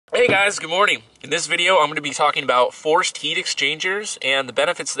Hey guys, good morning. In this video, I'm going to be talking about forced heat exchangers and the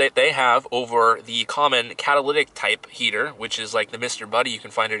benefits that they have over the common catalytic type heater, which is like the Mr. Buddy. You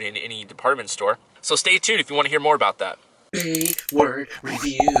can find it in any department store. So stay tuned if you want to hear more about that. Big Word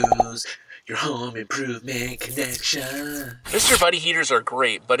Reviews, your home improvement connection. Mr. Buddy heaters are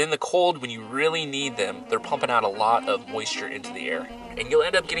great, but in the cold, when you really need them, they're pumping out a lot of moisture into the air. And you'll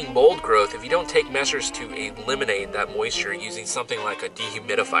end up getting mold growth if you don't take measures to eliminate that moisture using something like a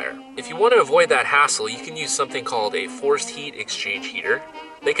dehumidifier. If you want to avoid that hassle, you can use something called a forced heat exchange heater.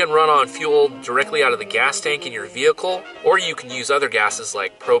 They can run on fuel directly out of the gas tank in your vehicle, or you can use other gases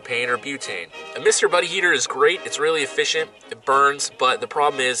like propane or butane. A Mr. Buddy heater is great, it's really efficient, it burns, but the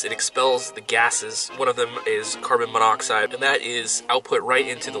problem is it expels the gases. One of them is carbon monoxide, and that is output right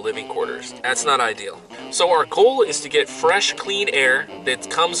into the living quarters. That's not ideal. So our goal is to get fresh, clean air that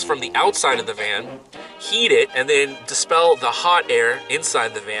comes from the outside of the van, heat it, and then dispel the hot air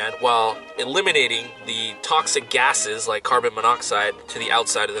inside the van while eliminating the toxic gases like carbon monoxide to the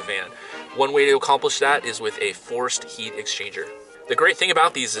outside of the van. One way to accomplish that is with a forced heat exchanger. The great thing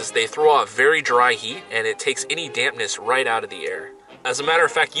about these is they throw off very dry heat and it takes any dampness right out of the air. As a matter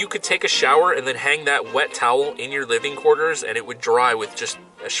of fact, you could take a shower and then hang that wet towel in your living quarters and it would dry with just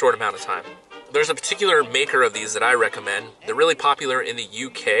a short amount of time. There's a particular maker of these that I recommend. They're really popular in the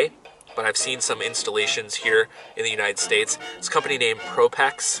UK, but I've seen some installations here in the United States. It's a company named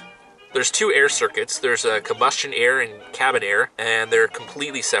Propex. There's two air circuits. There's a combustion air and cabin air, and they're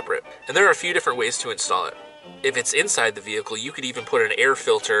completely separate. And there are a few different ways to install it. If it's inside the vehicle, you could even put an air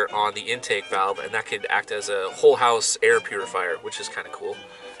filter on the intake valve, and that could act as a whole house air purifier, which is kind of cool.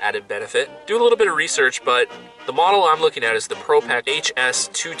 Added benefit. Do a little bit of research, but the model I'm looking at is the Propex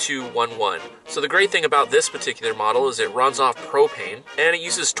HS2211. So the great thing about this particular model is it runs off propane, and it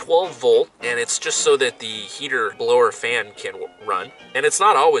uses 12 volt, and it's just so that the heater blower fan can run. And it's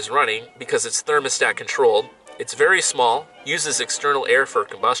not always running because it's thermostat controlled. It's very small, uses external air for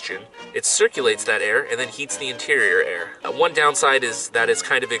combustion. It circulates that air and then heats the interior air. One downside is that it's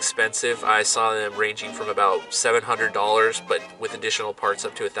kind of expensive. I saw them ranging from about $700, but with additional parts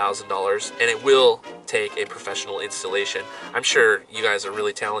up to $1,000, and it will take a professional installation. I'm sure you guys are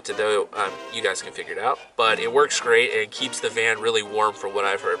really talented though. You guys can figure it out, but it works great and keeps the van really warm from what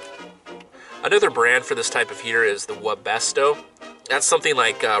I've heard. Another brand for this type of heater is the Webasto. That's something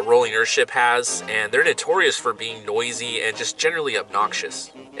like Rolling Earthship has, and they're notorious for being noisy and just generally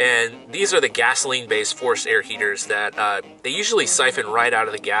obnoxious. And these are the gasoline-based forced air heaters that they usually siphon right out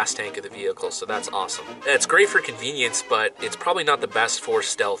of the gas tank of the vehicle, so that's awesome. And it's great for convenience, but it's probably not the best for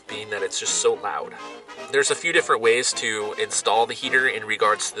stealth, being that it's just so loud. There's a few different ways to install the heater in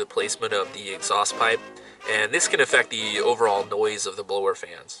regards to the placement of the exhaust pipe, and this can affect the overall noise of the blower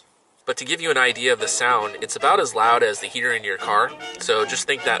fans. But to give you an idea of the sound, it's about as loud as the heater in your car, so just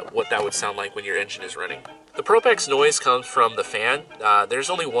think that what that would sound like when your engine is running. The Propex noise comes from the fan. There's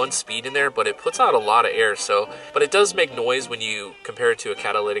only one speed in there, but it puts out a lot of air, but it does make noise when you compare it to a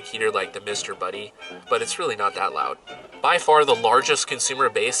catalytic heater like the Mr. Buddy, but it's really not that loud. By far the largest consumer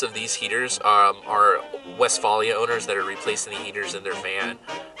base of these heaters are Westphalia owners that are replacing the heaters in their van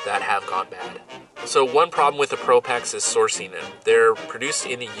that have gone bad. So one problem with the Propex is sourcing them. They're produced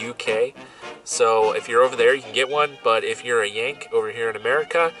in the UK, so if you're over there you can get one, but if you're a Yank over here in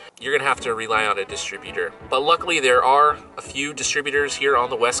America, you're gonna have to rely on a distributor. But luckily there are a few distributors here on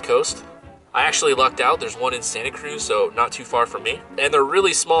the West Coast. I actually lucked out. There's one in Santa Cruz, so not too far from me. And they're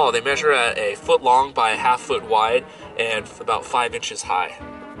really small. They measure at a foot long by a half foot wide and about 5 inches high.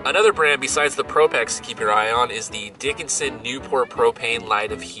 Another brand besides the Propex to keep your eye on is the Dickinson Newport Propane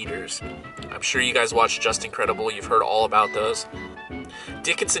line of heaters. I'm sure you guys watched Just Incredible. You've heard all about those.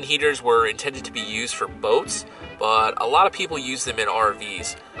 Dickinson heaters were intended to be used for boats, but a lot of people use them in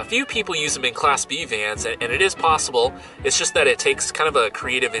RVs. A few people use them in Class B vans, and it is possible. It's just that it takes kind of a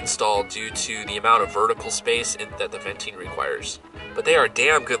creative install due to the amount of vertical space that the venting requires. But they are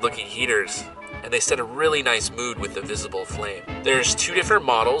damn good looking heaters, and they set a really nice mood with the visible flame. There's two different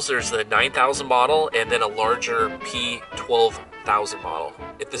models. There's the 9000 model and then a larger P12000 model.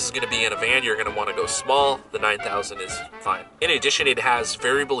 If this is going to be in a van, you're going to want to go small. The 9000 is fine. In addition, it has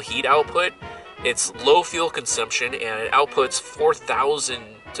variable heat output. It's low fuel consumption, and it outputs 4,000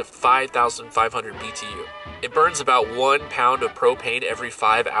 to 5,500 BTU. It burns about 1 pound of propane every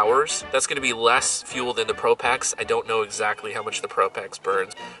 5 hours. That's going to be less fuel than the Propex. I don't know exactly how much the Propex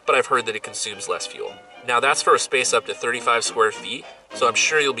burns, but I've heard that it consumes less fuel. Now that's for a space up to 35 square feet, so I'm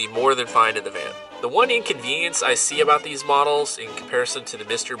sure you'll be more than fine in the van. The one inconvenience I see about these models in comparison to the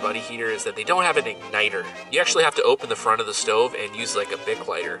Mr. Buddy heater is that they don't have an igniter. You actually have to open the front of the stove and use like a Bic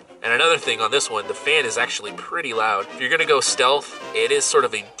lighter. And another thing on this one, the fan is actually pretty loud. If you're gonna go stealth, it is sort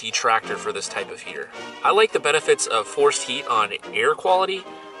of a detractor for this type of heater. I like the benefits of forced heat on air quality,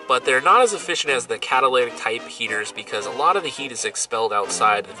 but they're not as efficient as the catalytic type heaters because a lot of the heat is expelled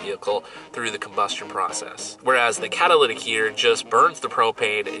outside the vehicle through the combustion process. Whereas the catalytic heater just burns the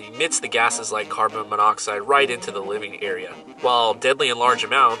propane and emits the gases like carbon monoxide right into the living area. While deadly in large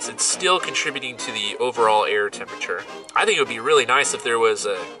amounts, it's still contributing to the overall air temperature. I think it would be really nice if there was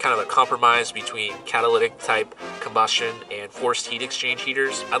a kind of a compromise between catalytic type combustion and forced heat exchange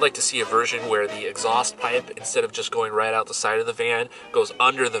heaters. I'd like to see a version where the exhaust pipe, instead of just going right out the side of the van, goes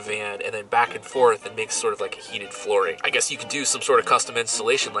under the van and then back and forth and makes sort of like a heated flooring. I guess you could do some sort of custom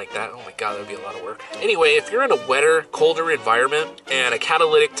installation like that. Oh my god, that would be a lot of work. Anyway, if you're in a wetter, colder environment and a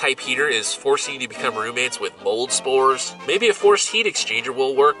catalytic type heater is forcing you to become roommates with mold spores, maybe a forced heat exchanger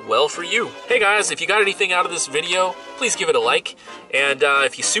will work well for you. Hey guys, if you got anything out of this video, please give it a like. And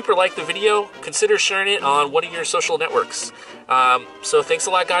if you super like the video, consider sharing it on one of your social networks. So thanks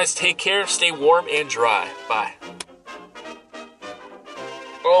a lot guys, take care, stay warm and dry. Bye.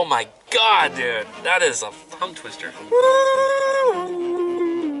 Oh my god, dude. That is a tongue twister.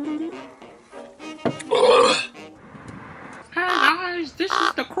 Hey guys, this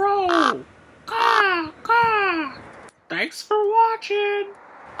is the Crow. Caw, caw. Thanks for watching.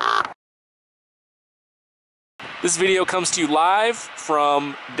 This video comes to you live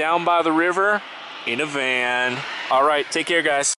from down by the river in a van. All right, take care, guys.